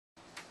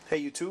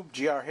Hey YouTube,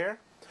 GR here.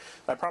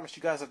 I promised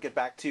you guys I'd get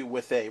back to you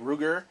with a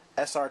Ruger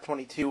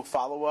SR-22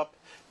 follow-up,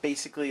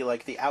 basically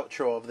like the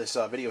outro of this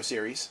video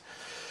series.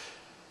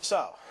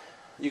 So,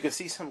 you can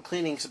see some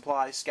cleaning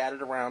supplies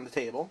scattered around the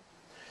table.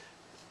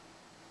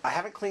 I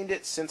haven't cleaned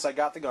it since I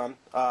got the gun.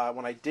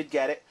 When I did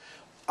get it,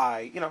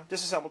 I,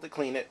 disassembled it,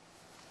 cleaned it.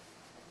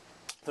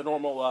 The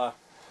normal,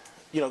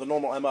 the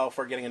normal MO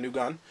for getting a new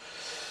gun.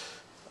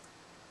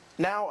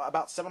 Now,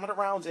 about 700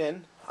 rounds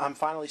in, I'm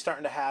finally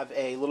starting to have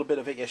a little bit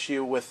of an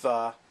issue with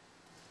well,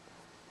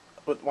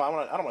 I don't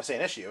want to say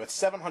an issue. It's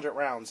 700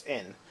 rounds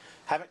in.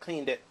 Haven't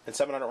cleaned it in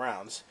 700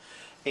 rounds.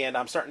 And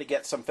I'm starting to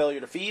get some failure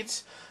to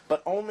feeds,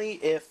 but only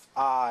if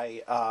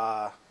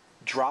I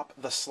drop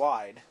the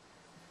slide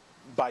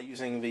by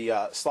using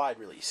the slide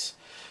release.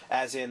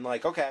 As in,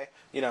 like, okay,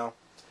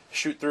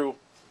 shoot through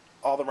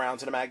all the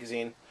rounds in a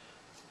magazine,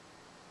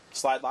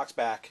 slide locks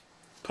back,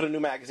 put a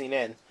new magazine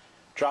in,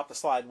 drop the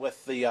slide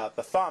with the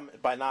thumb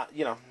by not,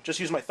 just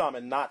use my thumb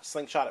and not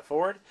slingshot it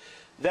forward,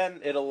 then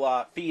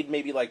it'll feed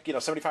maybe like,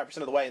 75%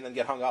 of the way and then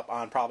get hung up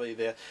on probably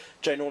the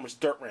ginormous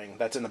dirt ring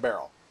that's in the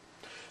barrel.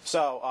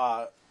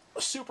 So,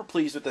 super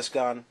pleased with this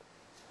gun.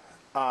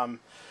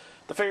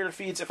 The failure to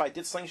feeds, if I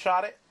did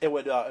slingshot it, it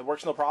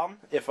works no problem.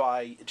 If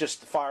I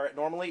just fire it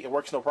normally, it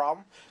works no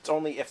problem. It's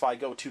only if I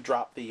go to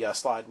drop the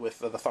slide with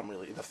the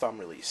thumb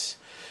release.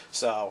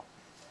 So,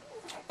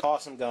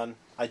 awesome gun.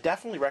 I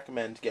definitely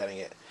recommend getting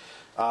it.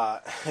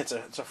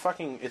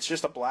 It's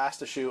just a blast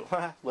to shoot,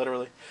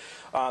 literally.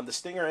 The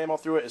Stinger ammo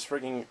through it is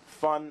freaking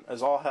fun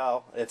as all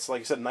hell. It's,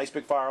 like I said, a nice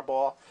big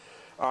fireball.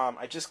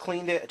 I just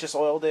cleaned it, I just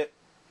oiled it.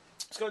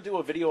 I was going to do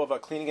a video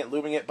of cleaning it and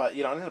lubing it, but,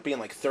 it ended up being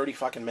like 30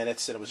 fucking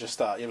minutes, and it was just,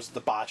 it was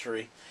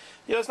debauchery.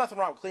 There's nothing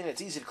wrong with cleaning it.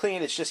 It's easy to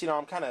clean. It's just,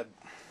 I'm kind of,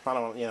 I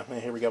don't know,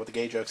 here we go with the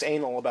gay jokes,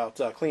 anal about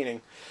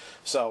cleaning.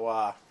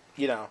 So,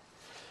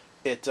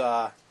 it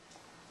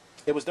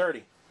was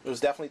dirty. It was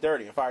definitely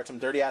dirty. I fired some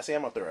dirty-ass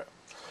ammo through it.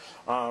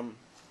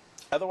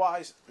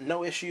 Otherwise,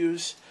 no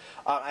issues.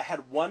 I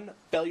had one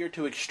failure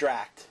to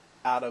extract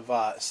out of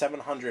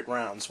 700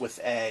 rounds with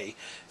a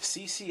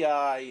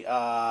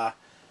CCI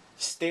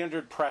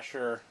standard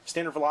pressure,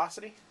 standard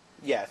velocity?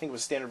 Yeah, I think it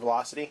was standard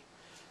velocity.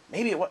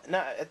 Maybe it was,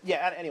 no,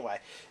 yeah, anyway.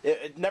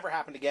 It never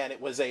happened again.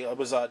 It was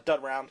a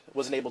dud round.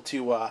 Wasn't able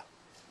to,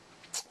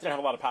 didn't have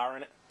a lot of power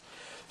in it.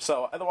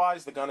 So,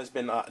 otherwise, the gun has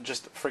been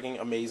just freaking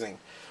amazing.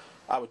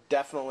 I would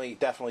definitely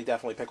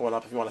pick one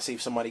up if you want to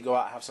save some money, go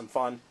out, have some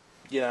fun.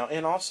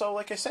 And also,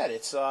 like I said,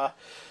 it's,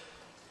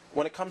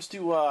 when it comes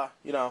to,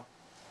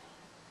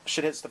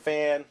 shit hits the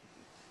fan,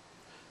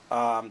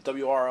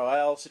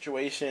 WROL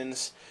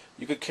situations,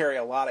 you could carry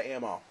a lot of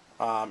ammo.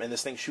 And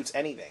this thing shoots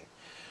anything.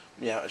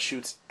 It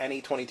shoots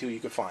any 22 you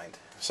could find.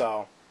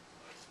 So,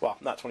 well,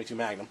 not 22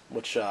 Magnum,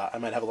 which I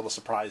might have a little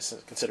surprise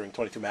considering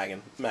 22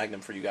 Magnum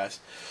for you guys.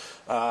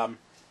 But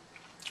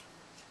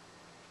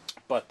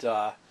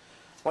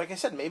like I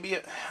said, maybe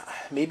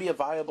a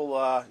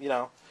viable,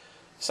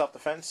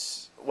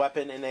 self-defense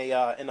weapon in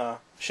a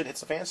shit hits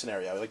the fan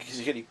scenario.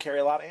 Like you carry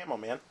a lot of ammo,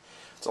 man.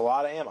 It's a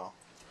lot of ammo,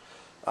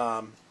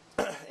 and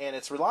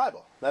it's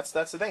reliable. That's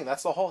the thing.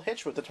 That's the whole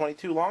hitch with the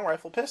 22 long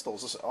rifle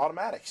pistols. It's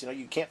automatics.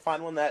 You can't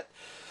find one that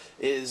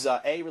is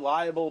A,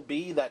 reliable,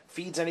 B, that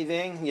feeds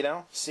anything.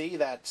 C,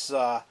 that's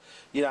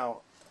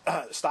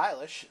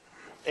stylish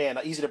and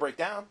easy to break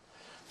down.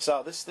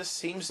 So this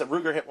seems that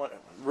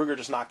Ruger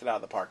just knocked it out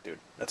of the park, dude.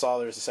 That's all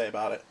there is to say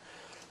about it.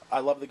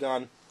 I love the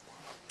gun.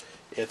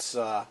 It's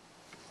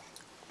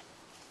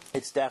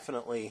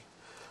definitely,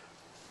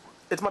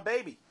 it's my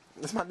baby.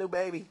 It's my new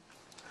baby.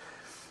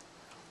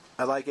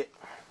 I like it.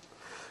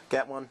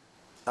 Get one.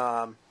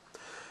 I'm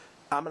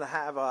gonna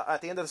have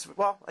at the end of this.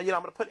 Well, I'm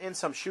gonna put in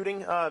some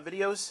shooting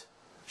videos.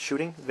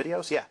 Shooting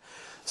videos, yeah.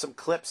 Some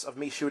clips of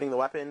me shooting the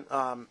weapon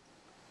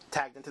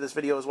tagged into this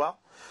video as well.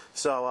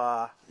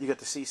 So you get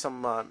to see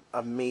some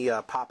of me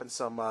popping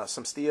some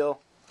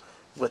steel,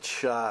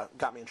 which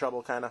got me in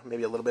trouble, kind of,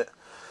 maybe a little bit,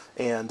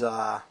 and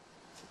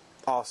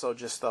also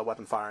just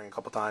weapon firing a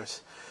couple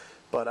times.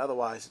 But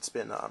otherwise, it's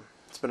been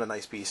a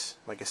nice piece.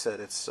 Like I said,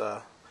 it's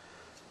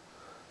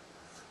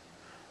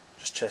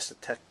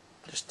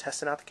just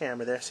testing out the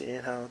camera there,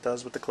 seeing how it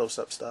does with the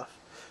close-up stuff.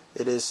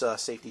 It is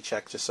safety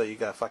check, just so you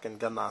got fucking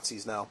gun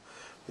Nazis know.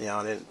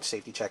 I didn't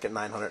safety check it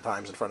 900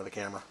 times in front of the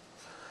camera.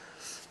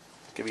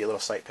 Give you a little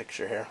sight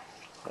picture here.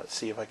 Let's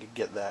see if I could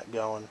get that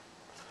going.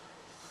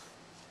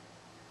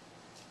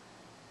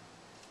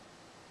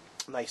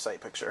 Nice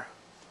sight picture.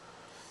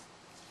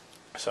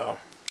 So,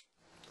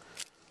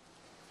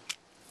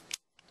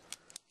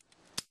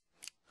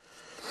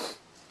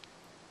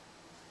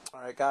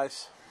 alright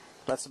guys,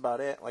 that's about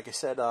it. Like I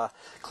said,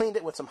 cleaned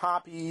it with some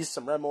hoppies,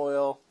 some Rem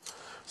oil,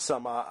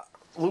 some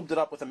lubed it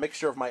up with a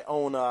mixture of my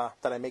own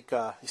that I make.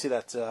 You see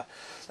that's a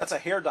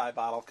hair dye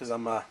bottle because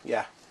I'm a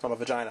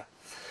vagina.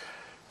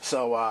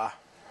 So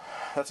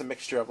that's a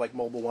mixture of like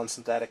Mobile One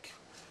synthetic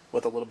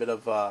with a little bit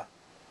of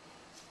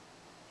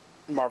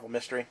Marvel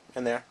Mystery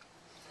in there,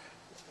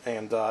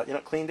 and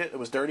cleaned it. It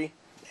was dirty,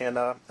 and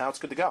now it's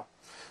good to go.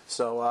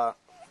 So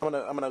I'm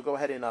gonna go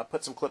ahead and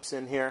put some clips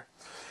in here.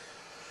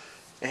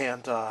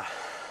 and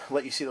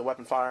let you see the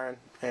weapon firing.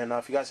 And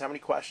if you guys have any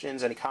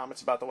questions, any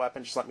comments about the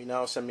weapon, just let me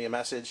know. Send me a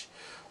message.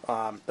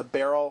 The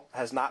barrel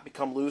has not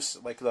become loose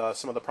like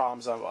some of the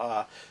problems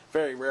of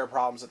very rare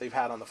problems that they've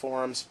had on the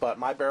forums. But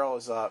my barrel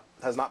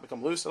has not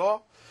become loose at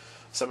all.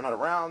 700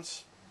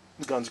 rounds.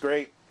 The gun's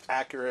great,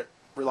 accurate,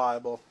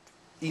 reliable,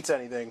 eats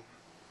anything,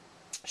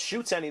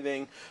 shoots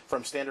anything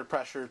from standard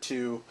pressure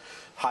to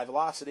high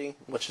velocity,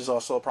 which is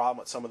also a problem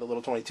with some of the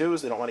little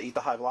 22s. They don't want to eat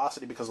the high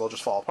velocity because they'll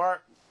just fall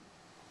apart.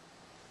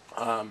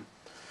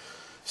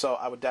 So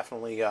I would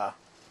definitely, I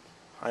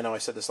know I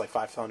said this like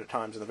 500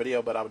 times in the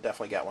video, but I would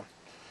definitely get one.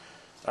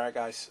 Alright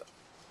guys,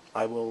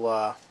 I will,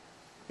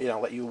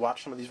 let you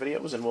watch some of these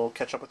videos, and we'll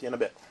catch up with you in a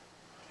bit.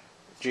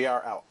 GR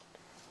out.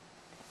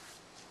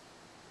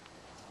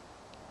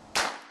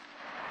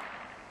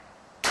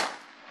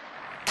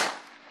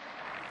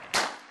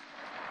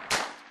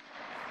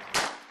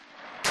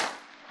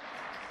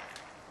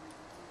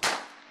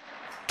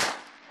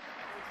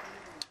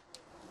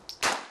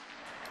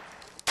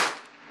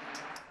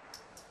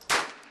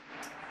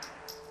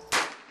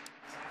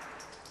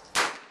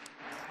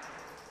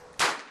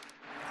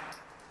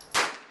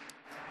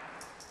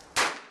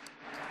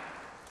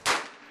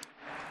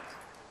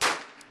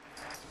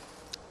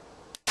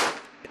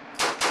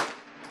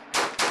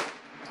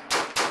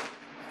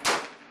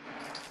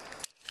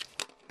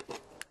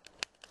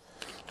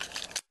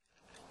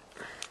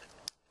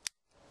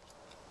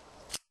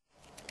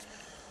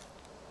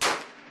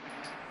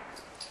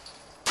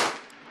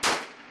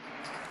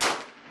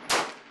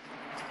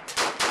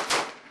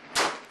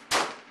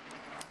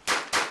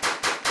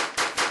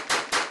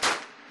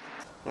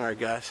 Alright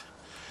guys,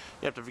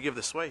 you have to forgive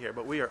the sway here,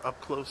 but we are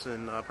up close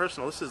and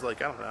personal. This is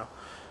like, I don't know,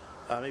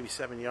 maybe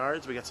 7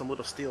 yards. We got some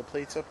little steel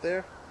plates up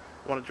there.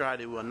 I want to try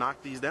to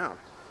knock these down.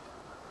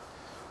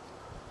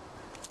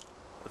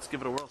 Let's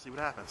give it a whirl, see what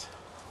happens.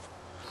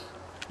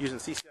 Using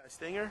CCI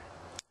Stinger,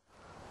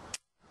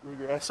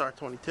 Ruger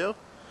SR-22.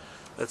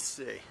 Let's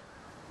see.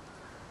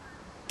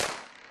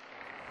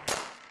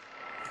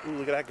 Ooh,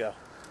 look at that go.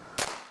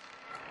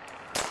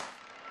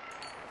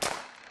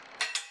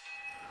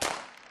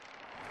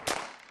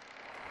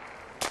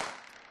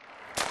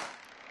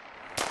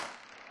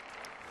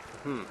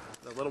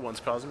 The little one's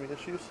causing me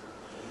issues.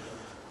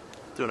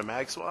 Doing a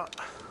mag swap.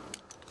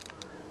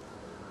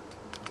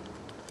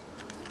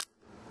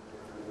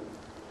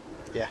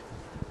 Yeah.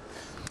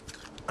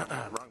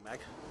 Wrong mag.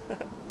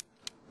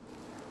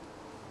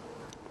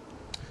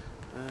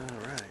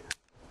 Alright.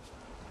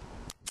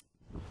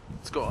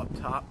 Let's go up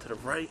top to the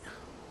right.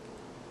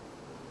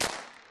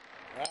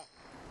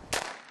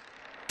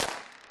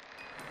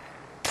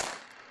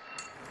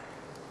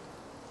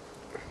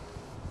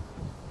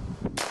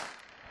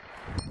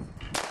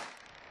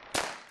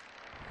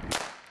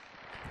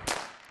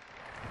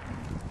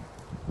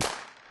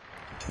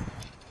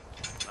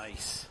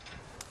 Nice.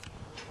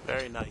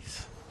 Very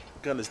nice.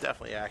 Gun is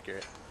definitely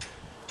accurate.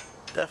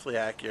 Definitely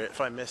accurate. If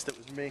I missed, it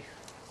was me.